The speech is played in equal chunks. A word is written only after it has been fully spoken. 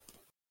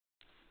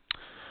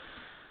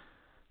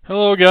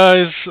Hello,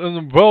 guys,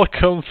 and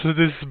welcome to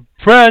this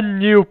brand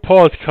new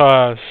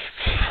podcast.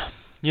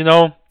 You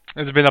know,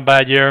 it's been a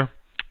bad year.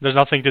 There's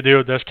nothing to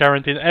do. There's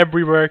quarantine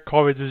everywhere.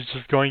 COVID is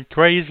just going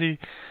crazy.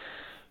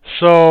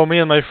 So, me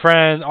and my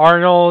friend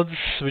Arnold,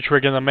 which we're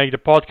gonna make the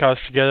podcast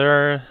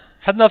together,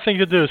 had nothing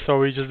to do, so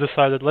we just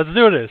decided, let's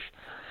do this.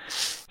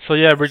 So,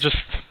 yeah, we're just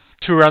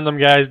two random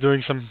guys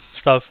doing some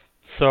stuff.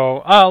 So,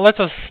 let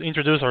us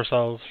introduce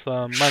ourselves.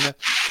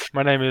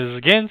 My name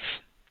is Gintz.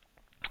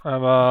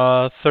 I'm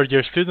a third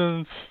year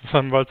student.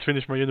 I'm about to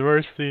finish my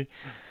university.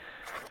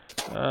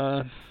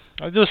 Uh,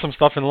 I do some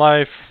stuff in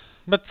life,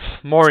 but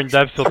more in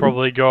depth will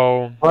probably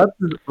go.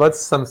 What's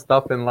some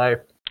stuff in life?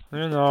 You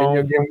Can you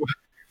know,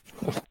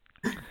 give?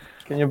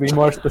 Can you be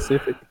more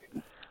specific?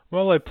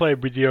 well, I play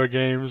video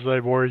games. I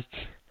work.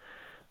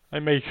 I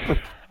make.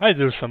 I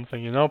do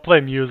something.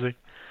 Play music.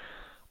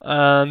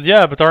 And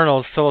yeah, but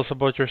Arnold, tell us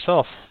about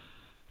yourself.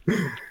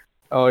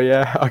 Oh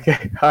yeah,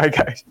 okay. Hi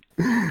guys.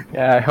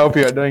 Yeah, I hope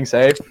you are doing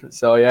safe.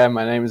 So yeah,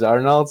 my name is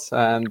Arnold,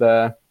 and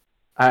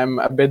I'm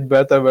a bit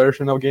better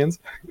version of Gins.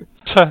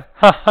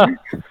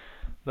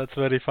 That's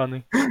very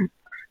funny.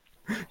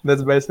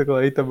 That's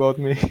basically it about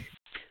me.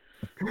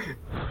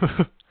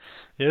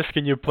 Yes,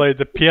 can you play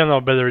the piano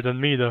better than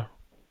me, though?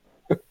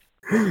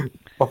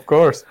 Of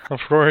course, Of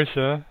course,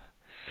 yeah.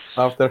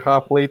 after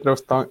half liter of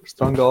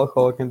strong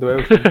alcohol, I can do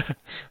everything.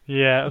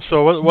 Yeah.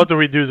 So what do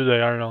we do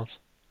today, Arnold?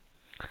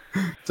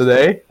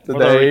 Today,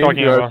 What are we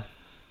talking we are about?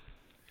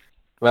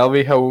 well.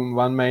 We have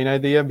one main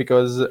idea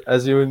because,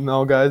 as you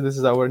know, guys, this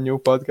is our new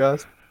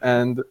podcast,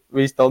 and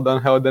we still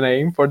don't have the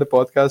name for the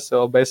podcast.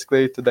 So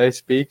basically, today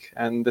speak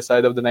and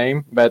decide of the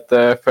name. But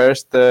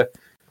first,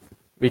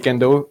 we can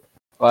do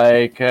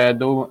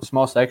do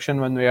small section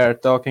when we are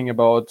talking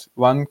about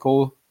one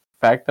cool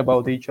fact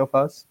about each of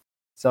us.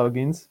 So,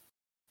 Gins,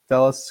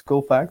 tell us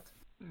cool fact.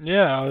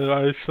 Yeah,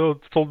 I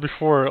told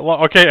before.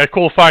 Okay, a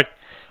cool fact.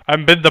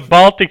 I've been the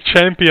Baltic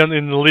champion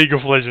in the League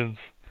of Legends.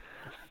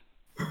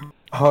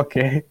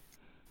 Okay.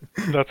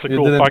 That's a You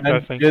cool didn't fact, I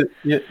men- think.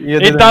 you It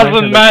didn't doesn't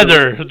mention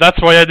matter.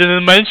 That's why I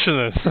didn't mention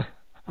it.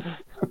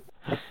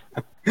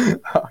 that.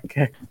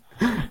 Okay.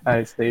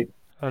 I see.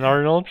 And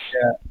Arnold?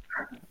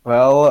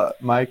 Well,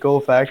 my cool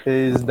fact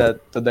is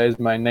that today is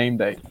my name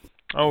day.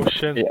 Oh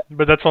shit. Yeah.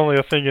 But that's only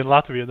a thing in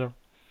Latvia, though.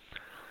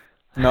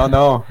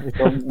 No,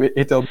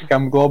 it'll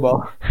become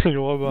global.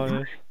 Global,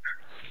 yes.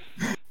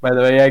 By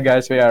the way, yeah,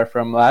 guys, we are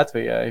from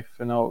Latvia. If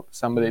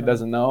somebody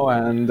doesn't know,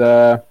 and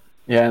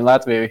yeah, in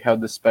Latvia we have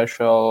this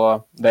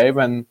special day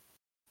when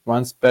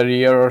once per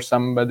year, or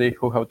somebody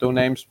who have two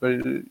names per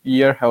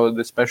year have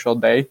the special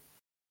day,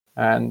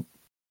 and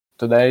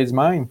today is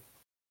mine.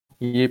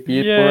 Yip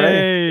yip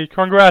hooray! Yay!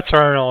 Congrats,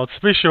 Arnold.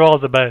 Wish you all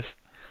the best.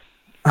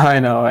 I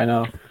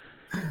know.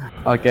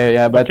 Okay,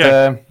 yeah, but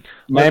Okay.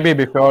 maybe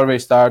before we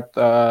start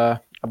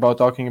about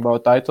talking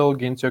about title,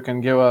 Gintz, you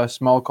can give a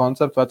small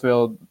concept what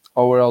we'll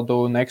overall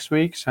do next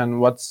week's and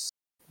what's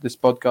this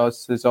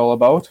podcast is all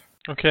about.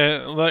 Okay,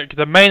 like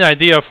the main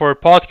idea for a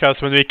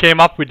podcast when we came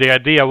up with the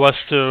idea was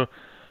to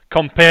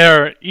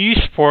compare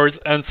esports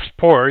and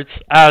sports,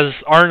 as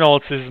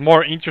Arnold is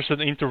more interested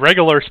into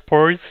regular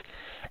sports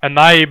and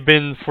I've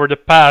been for the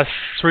past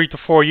 3 to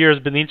 4 years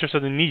been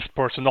interested in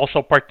esports and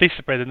also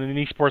participated in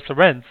esports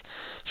events.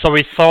 So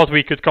we thought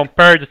we could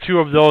compare the two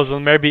of those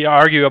and maybe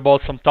argue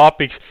about some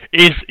topics.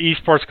 Is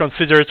esports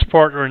considered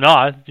sport or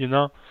not,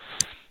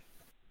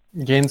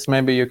 Gintz,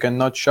 maybe you can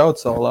not shout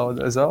so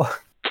loud as well.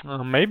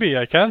 Maybe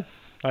I can.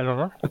 I don't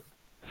know.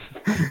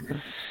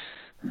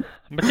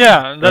 But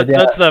yeah, But yeah.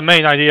 that's the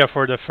main idea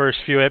for the first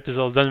few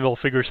episodes. Then we'll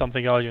figure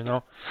something out.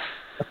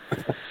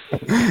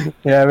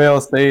 Yeah,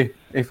 we'll see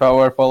if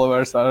our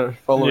followers are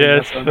following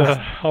Yes, us or not.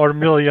 our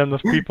million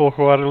of people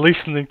who are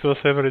listening to us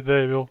every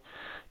day will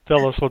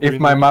tell us what we If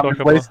need my to mom talk is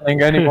about.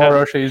 listening anymore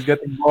or she is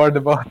getting bored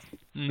about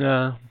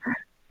Yeah.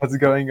 what's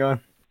going on.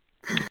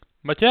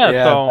 But yeah,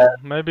 Yeah, so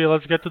maybe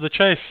let's get to the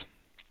chase.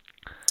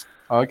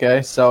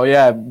 Okay, so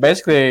yeah,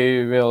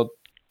 basically we'll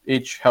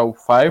each have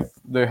 5.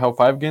 Do you have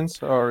 5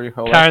 Gins or you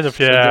have Kind of,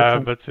 yeah,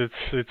 suggestions? but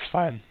it's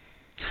fine.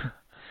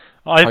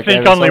 I Okay,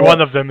 think so only what-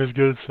 one of them is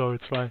good, so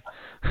it's fine.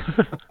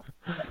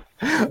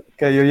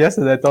 Okay, you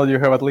yesterday told you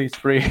have at least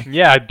 3.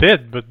 Yeah, I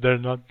did, but they're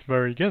not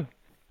very good.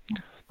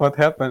 What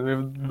happened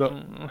with the...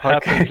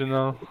 Happens,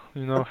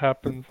 Okay.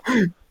 happens.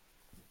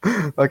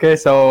 Okay,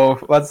 so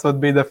what would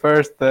be the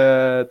first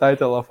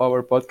title of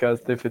our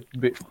podcast if it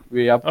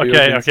be up to you?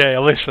 Okay, Gins? okay,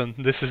 listen,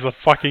 this is a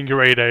fucking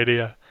great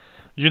idea.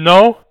 You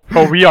know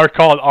how we are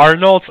called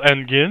Arnolds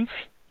and Gins,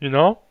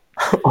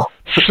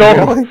 So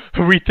Really?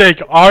 we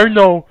take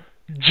Arno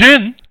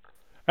Gin,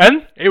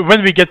 and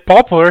when we get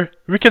popular,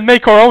 we can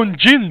make our own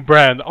gin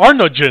brand,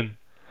 Arno Gin.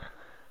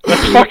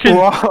 That's fucking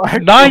Wow,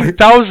 actually-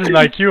 9,000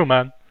 IQ,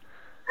 man.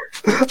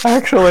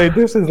 Actually,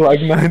 this is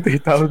like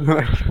 90,000.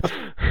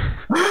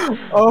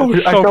 Oh,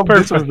 It's I so hope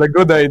this was perfect. the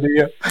good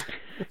idea.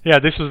 Yeah,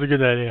 this was a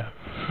good idea.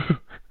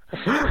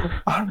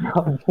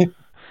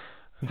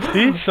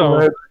 See, so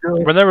Let's go.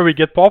 whenever we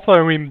get popular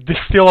and we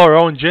distill our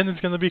own gin, it's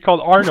gonna be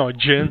called Arno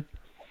Gin.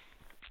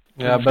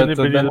 Yeah, It's but gonna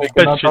be then the we best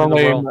cannot gin in the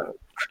only world.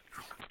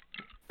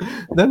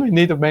 Then we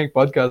need to make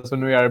podcasts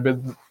when we are a bit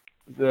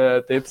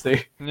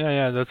tipsy.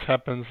 Yeah, that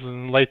happens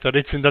later.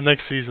 It's in the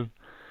next season.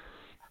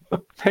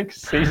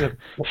 Next season.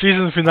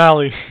 Season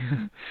finale.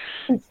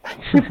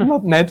 It's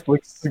not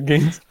Netflix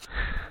games.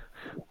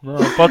 No,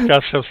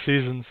 podcasts have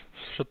seasons.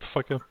 Shut the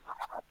fuck up.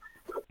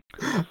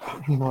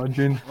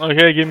 Imagine.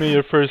 Okay, give me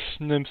your first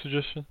name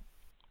suggestion.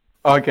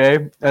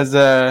 Okay, as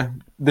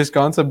this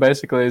concept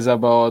basically is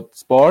about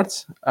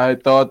sports, I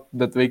thought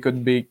that we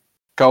could be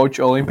coach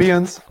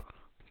Olympians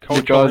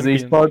Coach because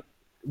Olympians.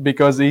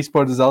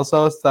 esport is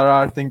also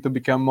starting to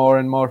become more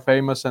and more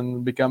famous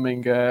and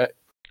becoming.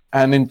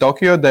 And in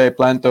Tokyo, they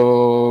plan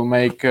to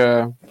make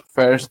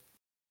first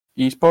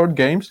esport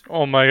games.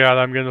 Oh my god,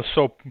 I'm gonna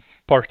so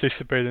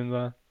participate in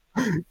that.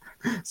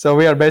 So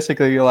we are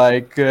basically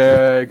like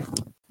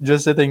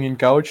just sitting in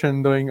couch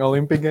and doing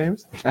Olympic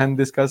games and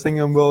discussing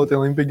about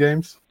Olympic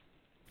games.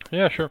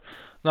 Yeah, sure.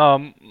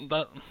 No,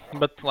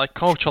 but like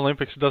Coach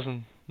Olympics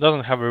doesn't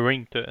have a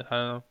ring to it. I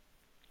don't know.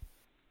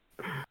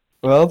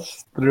 Well,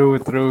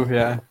 true,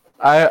 yeah.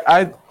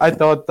 I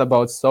thought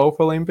about South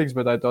Olympics,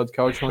 but I thought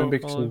Couch South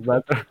Olympics was Olympics.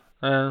 better.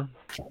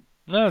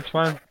 No, it's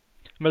fine.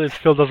 But it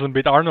still doesn't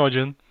beat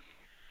Arnogen.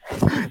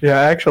 Yeah,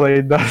 actually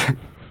it does.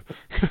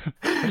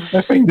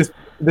 I think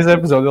this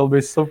episode will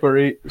be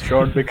super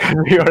short because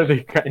we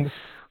already kind of.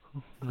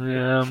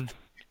 Yeah.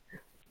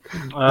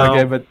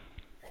 Okay, but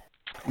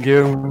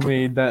give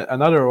me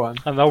another one.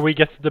 And now we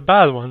get to the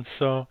bad ones.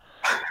 So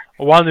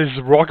one is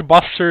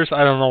Rockbusters.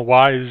 I don't know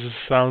why. It just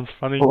sounds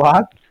funny.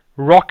 What?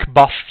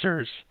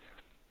 Rockbusters.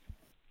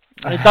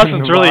 It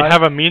doesn't really Why?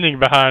 have a meaning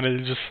behind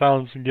it. It just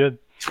sounds good.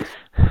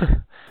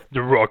 The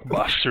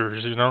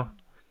Rockbusters, you know.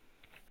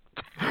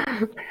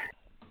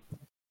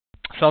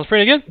 Sounds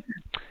pretty good.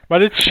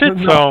 But it's shit.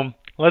 No. So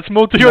let's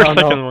move to your No.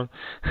 second one.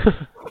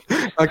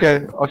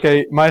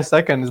 Okay. My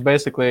second is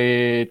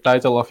basically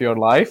title of your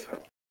life.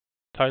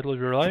 Title of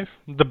your life?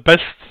 The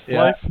best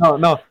life?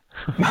 No.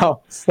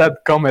 Sad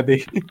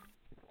comedy.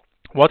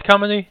 What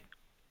comedy?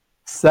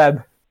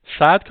 Sad.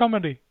 Sad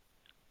comedy.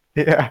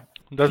 Yeah.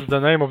 That's the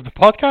name of the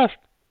podcast?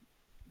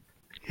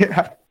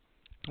 Yeah.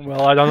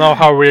 Well, I don't know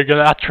how we're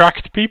gonna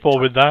attract people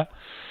with that.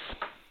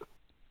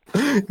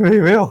 We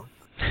will.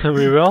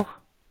 We will?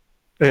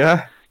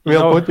 Yeah. You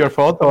We'll know- put your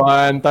photo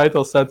and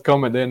title sad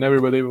comedy and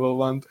everybody will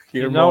want to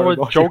hear You know more what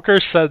about Joker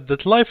said?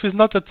 That life is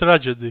not a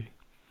tragedy.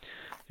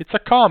 It's a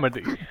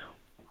comedy. it.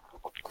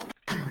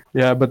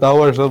 Yeah, but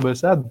ours will be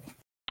sad.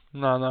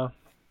 No,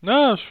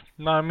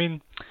 I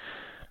mean,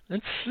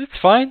 it's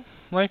fine.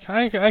 Like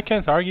I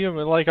can't argue.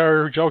 But like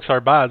our jokes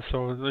are bad,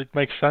 so it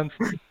makes sense.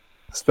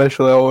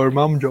 Especially our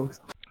mom jokes.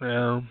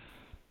 Yeah,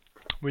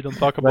 we don't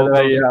talk By about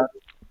the way, those.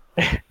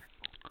 yeah.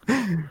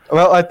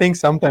 Well, I think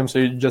sometimes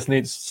you just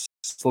need to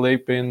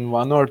sleep in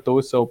one or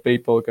two so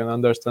people can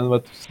understand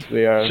what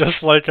we are.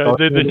 Just like I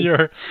did in talking.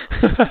 your.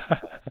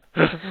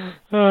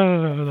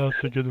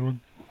 That's a good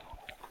one.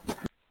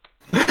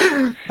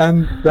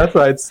 And that's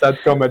why it's sad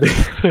comedy.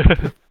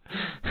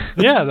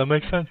 Yeah, that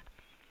makes sense.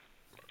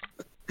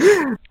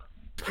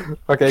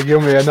 Okay,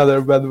 give me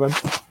another bad one.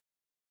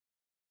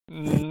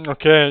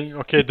 Okay.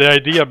 The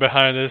idea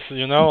behind this,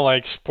 you know,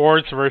 like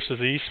sports versus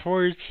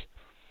esports.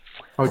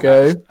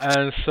 Okay.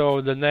 And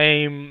so the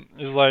name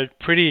is like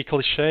pretty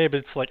cliche, but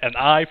it's like an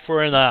eye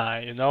for an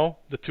eye, you know?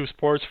 The two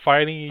sports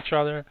fighting each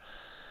other.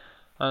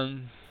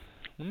 And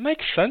it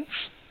makes sense.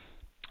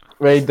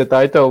 Wait, the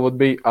title would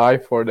be Eye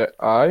for the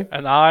Eye.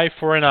 An eye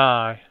for an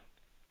eye.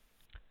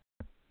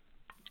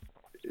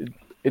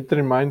 It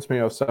reminds me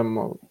of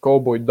some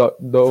cowboy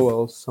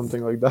duels,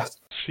 something like that.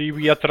 See,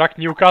 we attract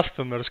new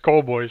customers,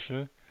 cowboys.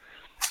 Yeah?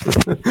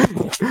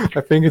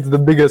 I think it's the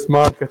biggest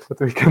market that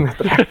we can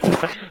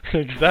attract.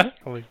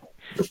 Exactly.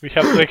 We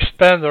have to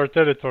expand our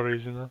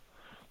territories, you know?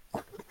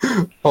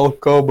 All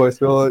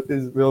cowboys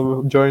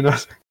will join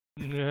us.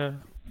 Yeah.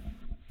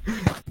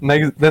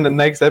 Then the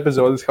next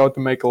episode is how to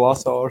make a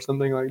lasso or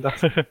something like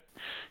that.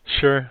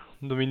 Sure.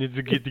 Do we need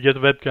to get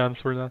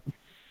webcams for that?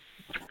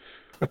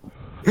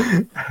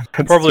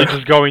 That's Probably true.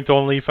 just going to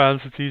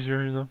OnlyFans, it's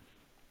easier, you know?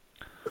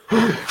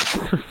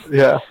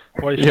 Yeah.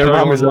 Why Your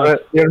start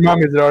mom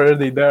with is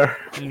already there.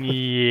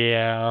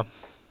 Yeah.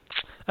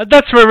 And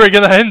that's where we're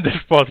gonna end this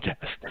podcast.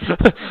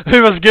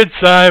 It was a good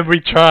time, we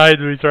tried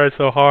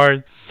so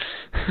hard.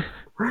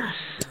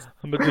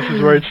 But this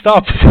is where it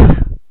stops.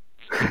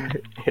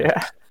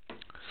 Yeah.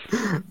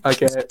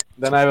 Okay,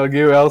 then I will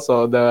give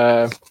also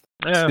the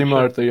Yeah,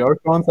 similar to your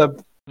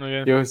concept. sure.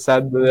 Okay. You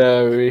said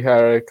we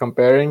are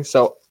comparing.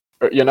 So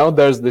you know,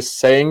 there's this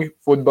saying: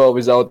 football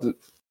without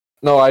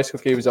ice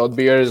hockey without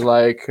beer is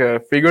like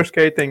figure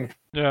skating.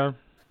 Yeah.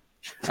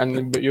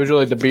 And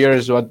usually the beer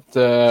is what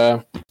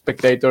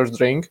spectators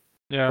drink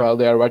Yeah. while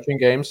they are watching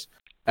games.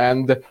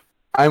 And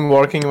I'm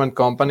working in one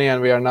company,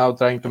 and we are now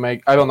trying to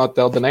make. I will not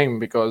tell the name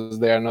because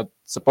they are not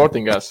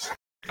supporting us.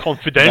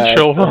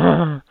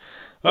 Confidential.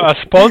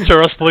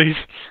 Sponsor us, please.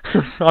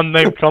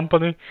 Unnamed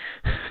company.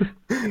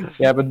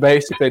 Yeah, but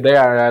basically they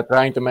are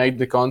trying to make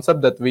the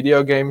concept that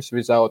video games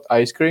without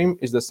ice cream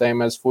is the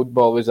same as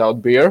football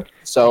without beer.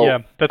 So Yeah,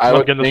 that's I not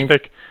would gonna think-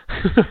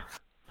 stick.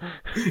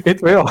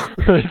 It will.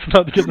 It's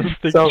not gonna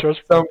stick, So,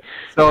 trust me.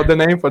 so the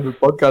name for the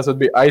podcast would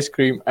be Ice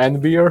Cream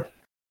and Beer.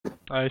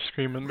 Ice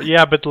cream, and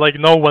yeah, but like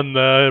no one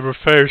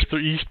refers to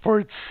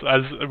esports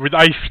as with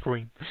ice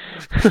cream.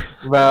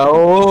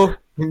 Well,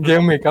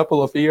 give me a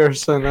couple of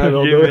years and I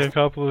will do Give me a it.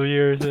 couple of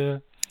years. Yeah.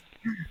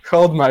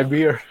 Hold my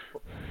beer.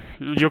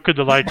 You could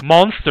like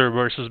Monster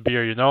versus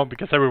beer, you know,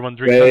 because everyone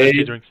drinks Wait.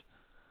 energy drinks.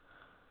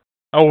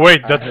 Oh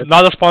wait, that's heard-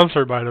 not a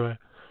sponsor, by the way.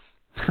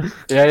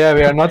 Yeah,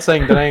 we are not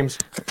saying the names.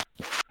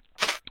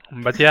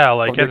 But yeah,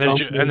 like Of the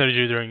energy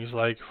company. drinks,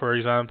 like for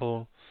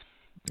example,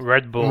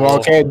 Red Bull Well,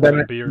 okay,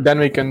 and beer. then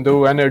we can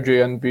do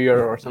energy and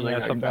beer or something Yeah,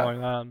 like something that. like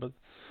that. But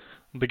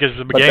because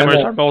the But then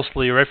gamers are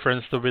mostly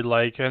referenced to with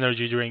like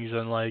energy drinks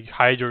and like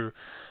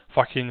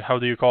fucking how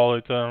do you call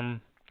it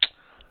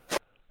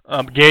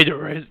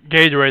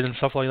Gatorade and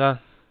stuff like that.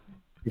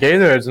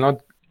 Gator is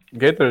not.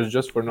 Gator is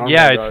just for normal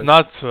Yeah, guys. it's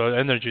not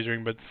energy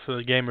drink, but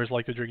gamers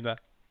like to drink that.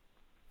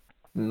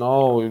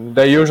 No,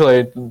 they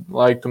usually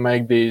like to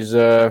make these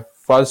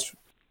fuzz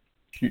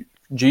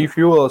G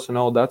fuels and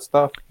all that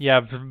stuff.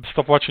 Yeah,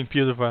 stop watching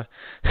PewDiePie.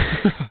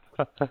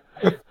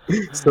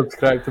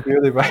 Subscribe to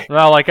PewDiePie.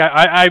 No, like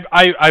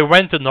I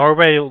went to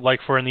Norway like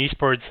for an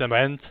esports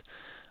event.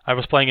 I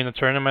was playing in a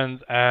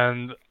tournament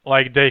and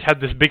like they had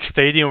this big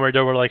stadium where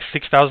there were like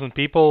 6,000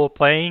 people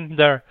playing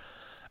there,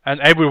 and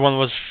everyone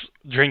was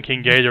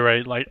drinking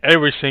Gatorade, like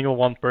every single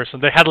one person.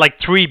 They had like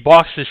 3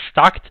 boxes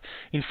stacked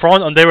in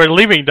front, and they were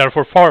living there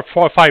for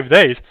 5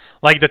 days.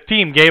 Like the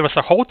team gave us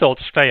a hotel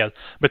to stay at,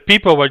 but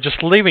people were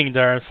just living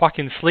there and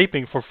fucking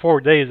sleeping for 4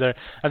 days there,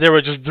 and they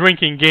were just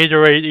drinking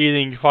Gatorade,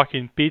 eating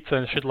fucking pizza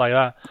and shit like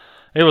that.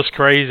 It was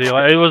crazy.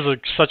 Like it was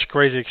such a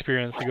crazy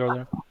experience to go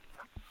there.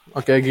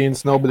 Okay,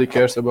 Gins, nobody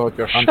cares about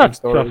your hunting Shut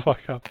story. the fuck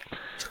up.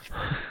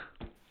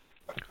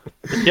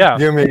 Yeah.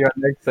 Give me your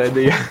next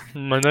idea.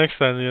 My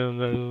next idea,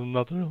 there's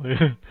not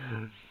really.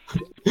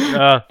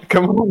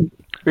 Come on,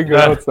 figure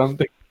uh, out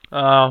something.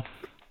 I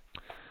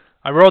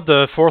wrote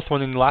the 4th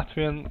one in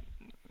Latvian.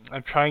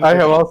 I'm trying. I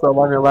have also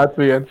one in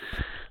Latvian.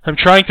 I'm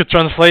trying to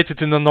translate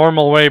it in a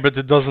normal way, but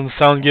it doesn't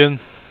sound good.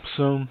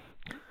 So.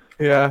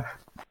 Yeah.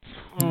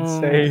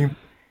 Same.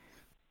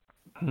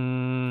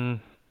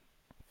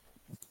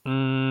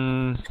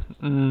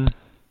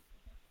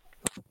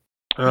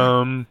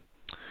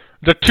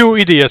 The 2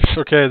 idiots.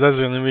 Okay, that's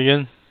gonna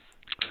begin.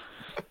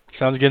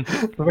 Sounds good.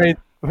 Wait.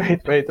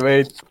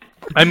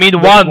 I mean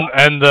one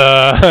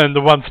and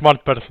one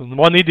smart person.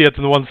 1 idiot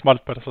and 1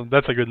 smart person.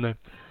 That's a good name.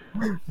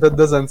 That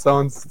doesn't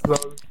sound so.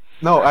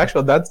 No,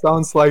 actually, that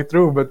sounds like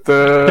true, but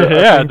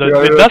yeah, I think it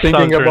you're does thinking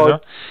sound true,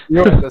 about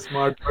you're the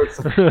smart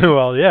person.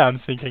 well, yeah, I'm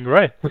thinking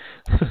right.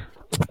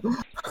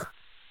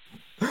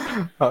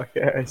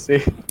 Okay, I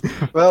see.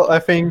 Well, I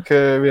think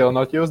we'll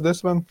not use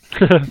this one.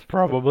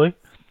 Probably.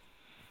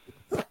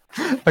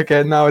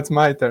 Okay, now it's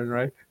my turn,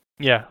 right?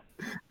 Yeah.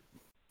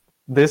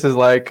 This is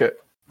like,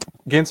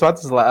 Gins, what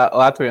is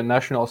Latvian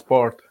national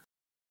sport?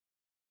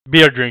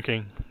 Beer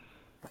drinking.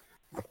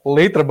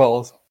 Liter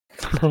balls.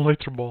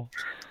 Liter ball.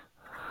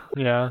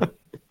 Yeah.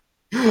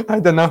 I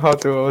don't know how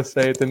to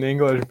say it in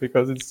English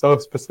because it's so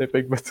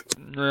specific, but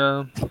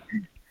Yeah.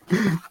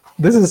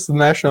 this is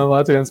national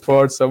Latvian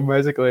sport, so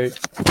basically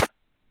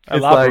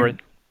Elaborate.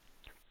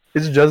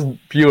 it's just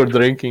pure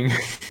drinking.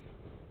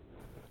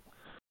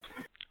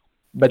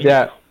 But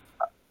yeah,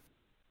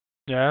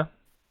 Yeah.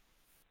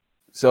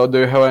 so do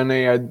you have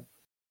any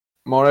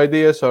more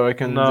ideas, or I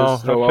can No,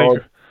 just throw I out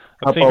think.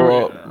 a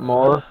couple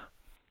more?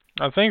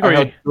 I think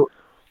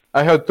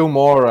I have 2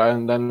 more,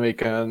 and then we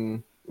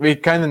kind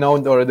of know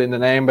it already in the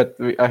name, but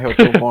I have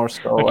 2 more.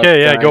 So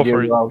Okay, yeah, go give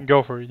for you out? it.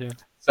 Go for it. Yeah.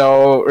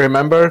 So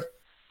remember,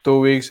 2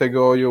 weeks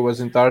ago you was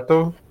in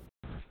Tartu.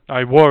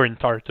 I were in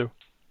Tartu.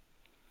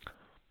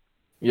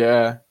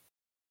 Yeah,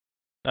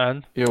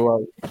 And you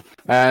were,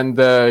 and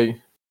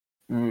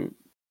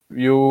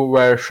you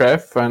were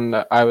chef, and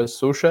I was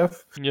sous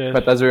chef. yes.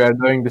 But as we are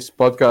doing this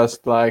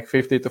podcast like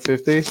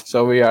 50-50,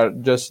 so we are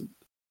just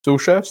 2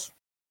 chefs.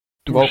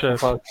 Two Both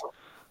chefs. of us.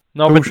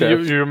 No, Two but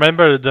chefs. you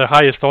remember the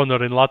highest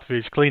honor in Latvia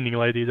is cleaning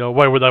lady, though.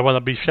 Why would I want to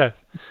be chef?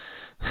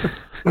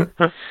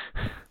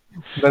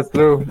 That's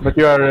true, but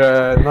you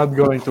are not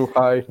going too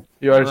high.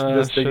 You are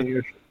just shit. taking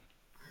your.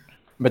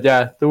 But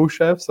yeah, 2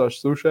 chefs or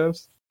sous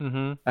chefs.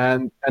 Mm-hmm.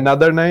 And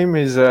another name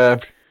is,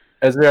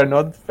 as we are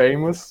not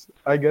famous,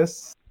 I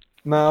guess,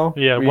 now.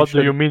 Yeah, we what do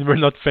should- you mean we're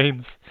not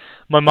famous?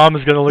 My mom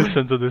is gonna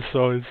listen to this,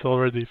 so it's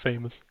already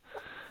famous.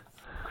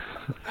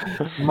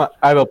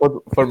 I will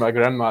put for my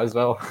grandma as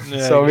well.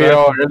 Yeah, So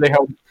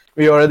exactly.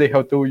 we already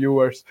have 2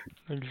 viewers.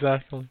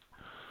 Exactly.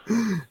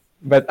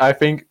 But I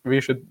think we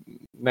should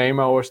name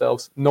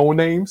ourselves No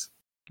Names.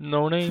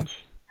 No names.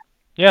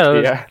 Yeah,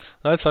 Yeah.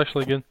 that's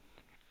actually good.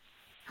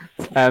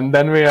 And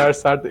then we are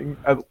starting,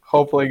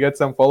 hopefully get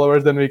some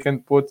followers, then we can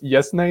put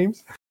Yes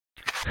Names.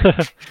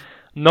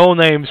 No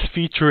names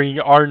featuring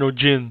Arno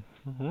Jin.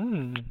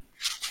 Hmm.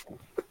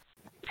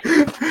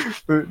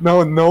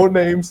 No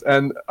names,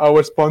 and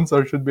our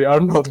sponsor should be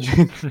Arnold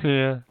Jean.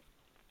 Yeah.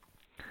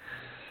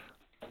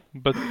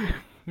 But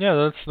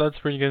yeah, that's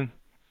pretty good.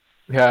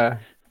 Yeah.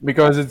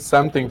 because it's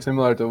something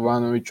similar to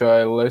one which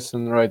I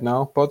listen right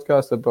now,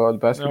 podcast about Oh,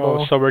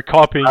 basketball. so we're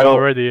copying I will,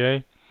 already, eh?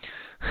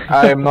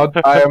 I am not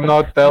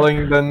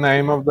telling the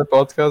name of the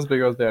podcast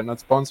because they are not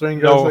sponsoring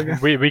us No, again.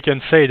 we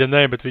can say the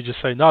name, but we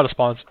just say not a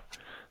sponsor.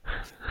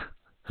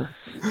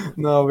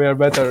 No, we are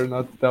better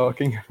not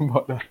talking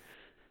about that.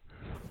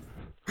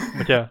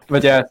 But yeah,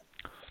 But yeah,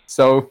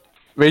 so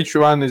which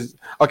one is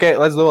okay?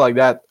 Let's do like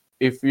that.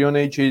 If you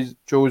need to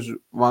choose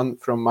one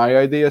from my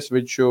ideas,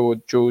 which you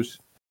would choose,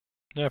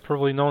 yeah,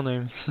 probably no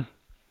names.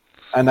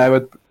 and I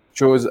would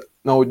choose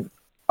no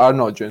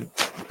Arnogen.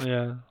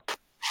 Yeah.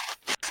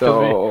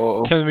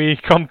 So Can we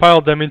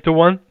compile them into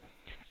one?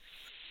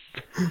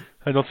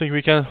 I don't think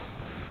we can.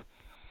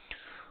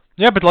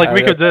 Yeah, but like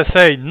we yeah, could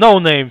say no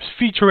names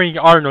featuring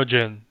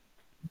Arnogen.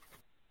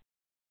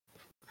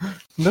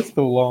 that's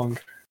too long.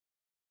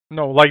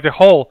 No, like the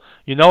whole,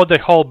 the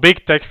whole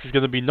big text is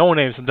gonna be no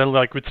names, and then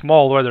like with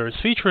small letters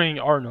featuring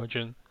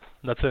Arnogen.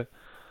 That's it.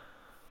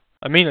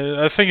 I mean,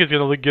 I think it's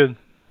gonna look good.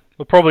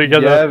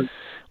 Yeah,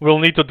 We'll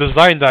need to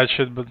design that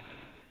shit, but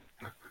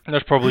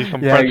there's probably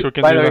some yeah. friends who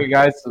can By do the that. way,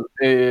 guys,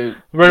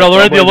 We're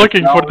already probably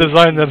looking for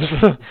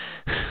designers.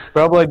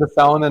 probably the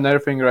sound and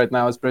everything right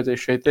now is pretty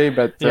shitty,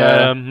 but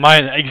Yeah,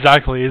 mine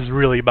exactly is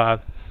really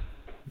bad.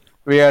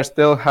 we are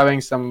still having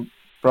some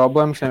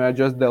problems and we're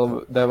just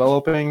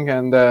developing,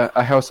 and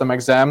I have some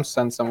exams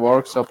and some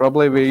work, so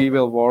probably we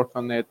will work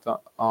on it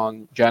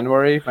on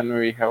January when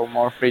we have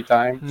more free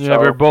time. Yeah, So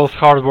we're both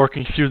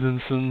hardworking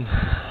students and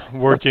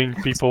working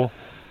people.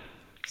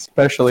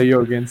 especially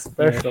you again,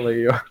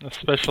 especially you.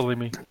 Especially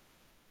me.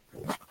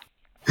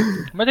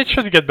 But it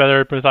should get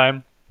better per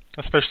time,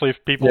 especially if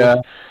people Yeah,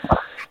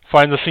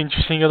 find this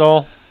interesting at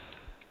all.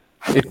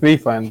 if we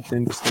find it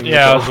interesting.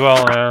 Yeah, as as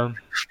well.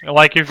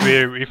 Like if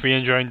we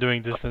enjoy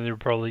doing this, then they're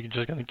probably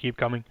just gonna keep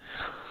coming.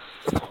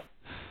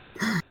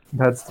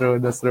 That's true.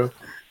 That's true.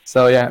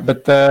 So yeah,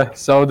 but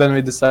so then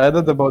we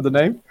decided about the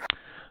name.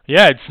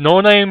 Yeah, it's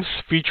no names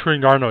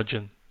featuring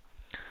Arnogen.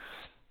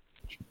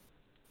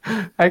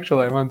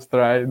 Actually, I want to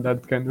try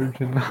that kind of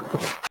thing now.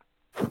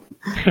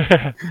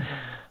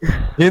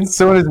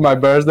 Soon is my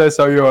birthday,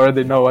 so you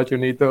already know what you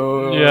need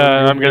to.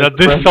 Yeah, I'm gonna give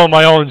me. distill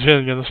my own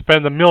gin. Gonna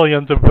spend $1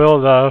 million to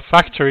build a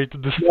factory to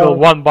distill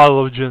Yeah. 1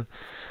 bottle of gin.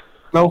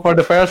 No, for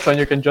the first one,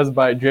 you can just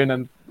buy gin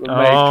and make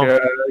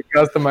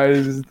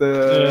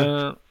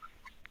customized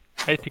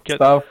Etiquette.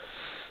 stuff.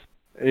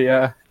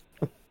 Yeah,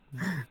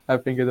 I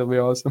think it'll be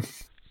awesome.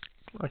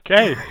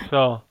 Okay,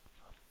 so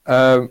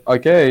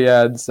Okay,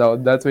 yeah. So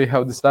that we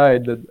have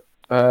decided.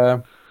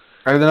 I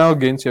don't know,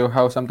 Gins, you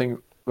have something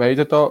way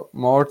to talk,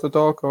 more to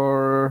talk,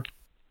 or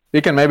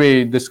we can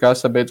maybe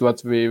discuss a bit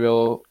what we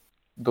will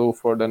do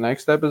for the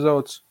next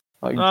episodes.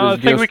 Like I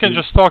just think give we can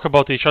some- just talk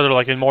about each other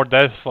like in more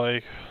depth,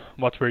 like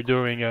what we're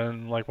doing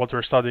and like what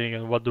we're studying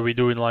and what do we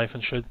do in life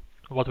and shit,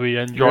 what we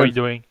enjoy Yes.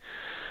 doing.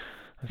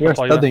 and We're stuff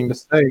like that. studying the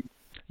same.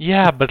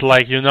 Yeah, but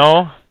like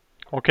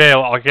okay,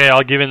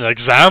 I'll give you an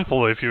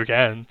example if you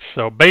can.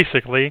 So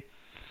basically,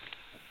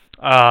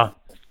 I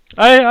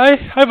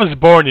was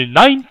born in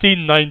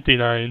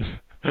 1999.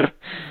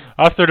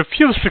 After a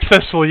few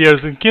successful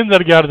years in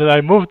kindergarten,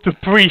 I moved to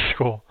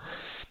preschool.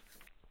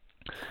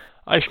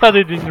 I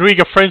studied in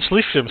Riga French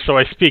Lyceum, so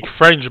I speak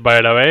French,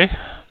 by the way.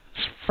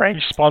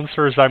 French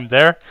sponsors, I'm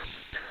there.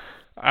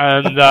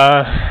 And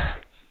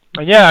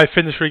yeah, I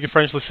finished Riga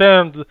French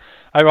Lyceum.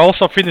 I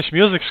also finished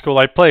music school.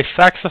 I play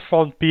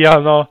saxophone,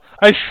 piano.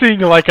 I sing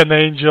like an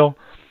angel.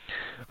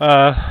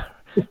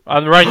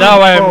 And right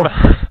now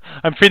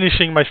I'm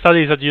finishing my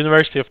studies at the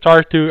University of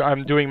Tartu.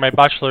 I'm doing my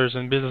bachelor's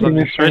in business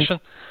administration.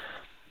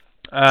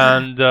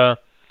 And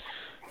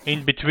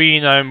in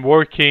between, I'm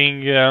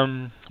working.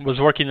 Was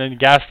working in a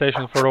gas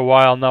station for a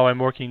while. Now I'm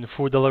working in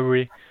food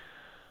delivery,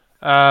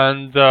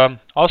 and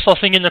also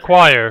sing in the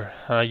choir,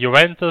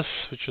 Juventus,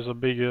 which is a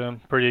big,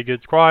 pretty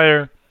good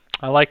choir.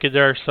 I like it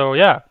there. So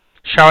yeah,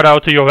 shout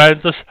out to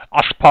Juventus,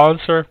 a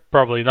sponsor.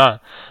 Probably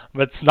not,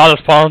 but not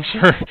a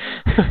sponsor.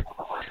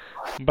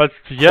 But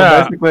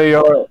yeah. So basically,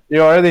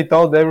 you already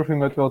told everything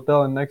that we'll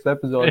tell in next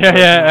episode.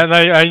 Yeah, and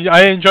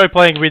I enjoy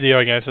playing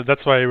video games, so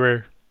that's why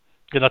we're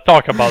gonna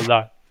talk about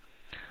that.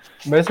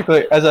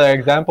 Basically, as an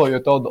example, you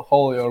told the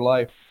whole your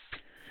life.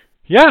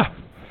 Yeah,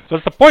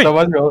 that's the point.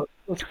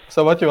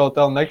 So what you will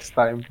tell next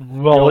time?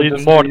 Well, You'll in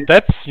just more be-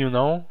 depth,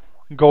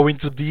 go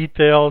into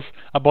details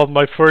about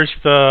my first,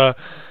 I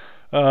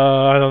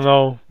don't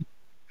know,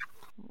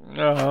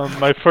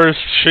 my first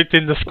shit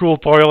in the school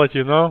toilet,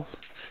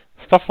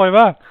 stuff like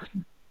that.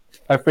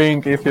 I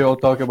think if you'll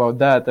talk about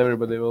that,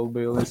 everybody will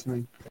be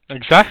listening.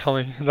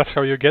 Exactly, that's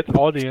how you get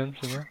audience,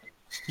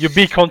 You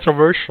be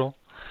controversial.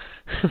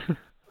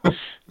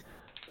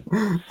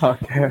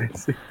 Okay, I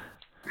see.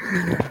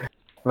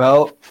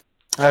 Well,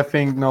 I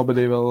think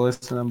nobody will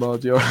listen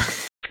about your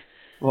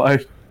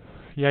life.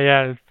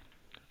 Yeah.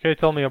 Okay,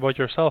 tell me about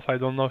yourself. I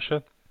don't know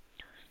shit.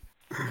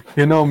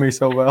 You know me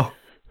so well.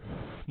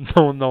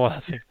 No,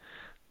 nothing.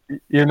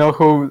 You know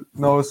who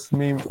knows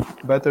me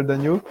better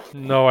than you?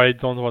 No, I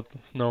don't want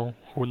to know.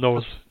 Who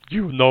knows?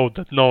 You know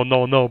that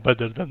no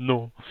better than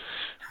no.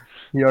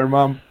 Your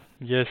mom.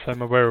 Yes,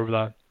 I'm aware of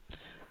that.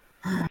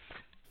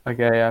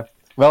 Okay, yeah.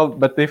 Well,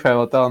 but if I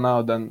will tell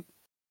now, then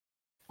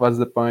what's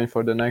the point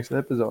for the next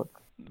episode?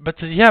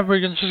 But yeah,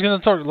 just gonna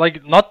talk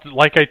like not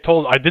like I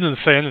told. I didn't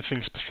say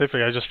anything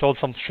specific. I just told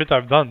some shit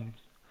I've done.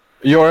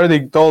 You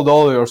already told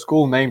all your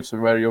school names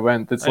where you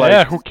went. It's Yeah,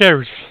 like who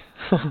cares?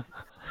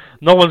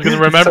 No one's gonna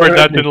it's remember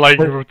that in like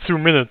already- 2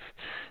 minutes.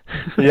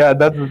 yeah,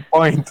 that's the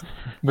point.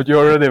 But you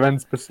already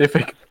went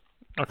specific.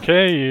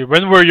 Okay,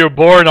 when were you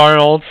born,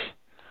 Arnold?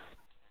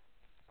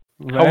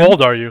 How When?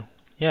 old are you?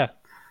 Yeah.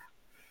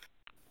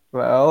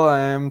 Well, I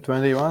am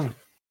 21.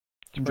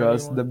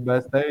 Just 21. the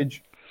best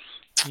age.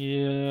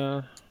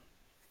 Yeah.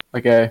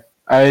 Okay,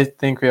 I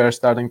think we are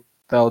starting to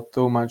tell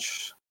too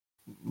much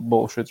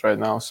bullshit right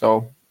now.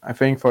 So I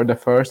think for the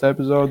first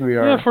episode we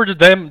Yeah, are for the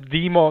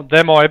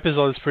demo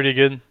episode, it's pretty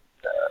good.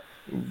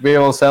 we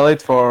will sell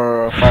it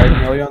for 5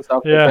 million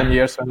after Yeah. 10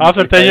 years. When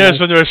After we 10 years, famous.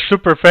 when you're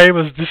super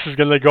famous, this is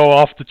gonna go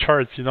off the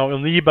charts. You know,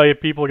 on eBay,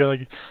 people are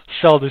gonna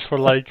sell this for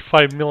like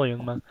 5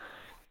 million, man.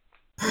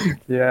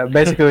 Yeah,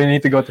 basically we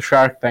need to go to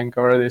Shark Tank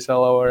already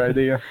sell our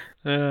idea.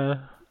 Yeah.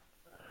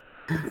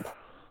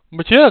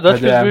 But yeah,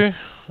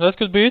 that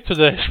could be it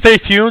today. Stay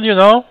tuned. You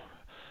know,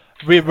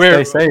 we're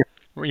Stay safe.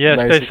 yeah,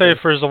 stay basically. safe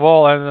first of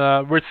all,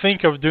 and we're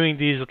thinking of doing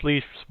these at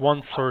least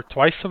once or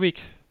twice a week.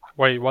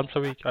 Wait, once a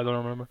week? I don't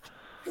remember.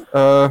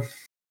 Uh,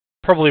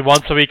 Probably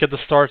once a week at the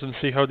start and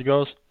see how it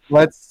goes.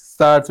 let's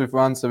start with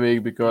once a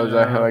week because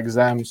I have Yeah.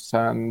 exams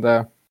and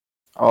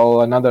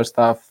all another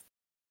stuff.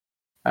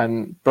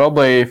 And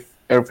probably if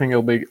everything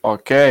will be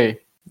okay,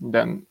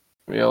 then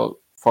we'll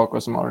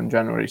focus more on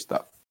January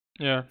stuff.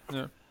 Yeah,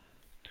 yeah.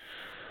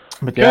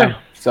 But Okay, yeah,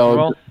 so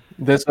well.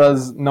 this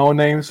was No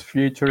Names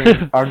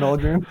featuring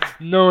Arnold Jim.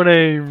 No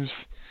names.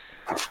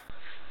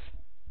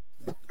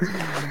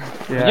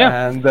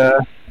 Yeah. And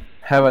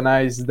have a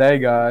nice day,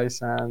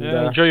 guys. And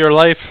Yeah, enjoy your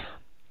life.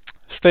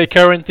 Stay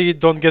quarantined,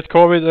 don't get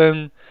COVID,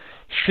 and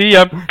see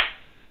ya.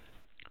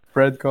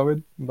 spread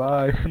COVID.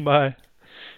 Bye. Bye.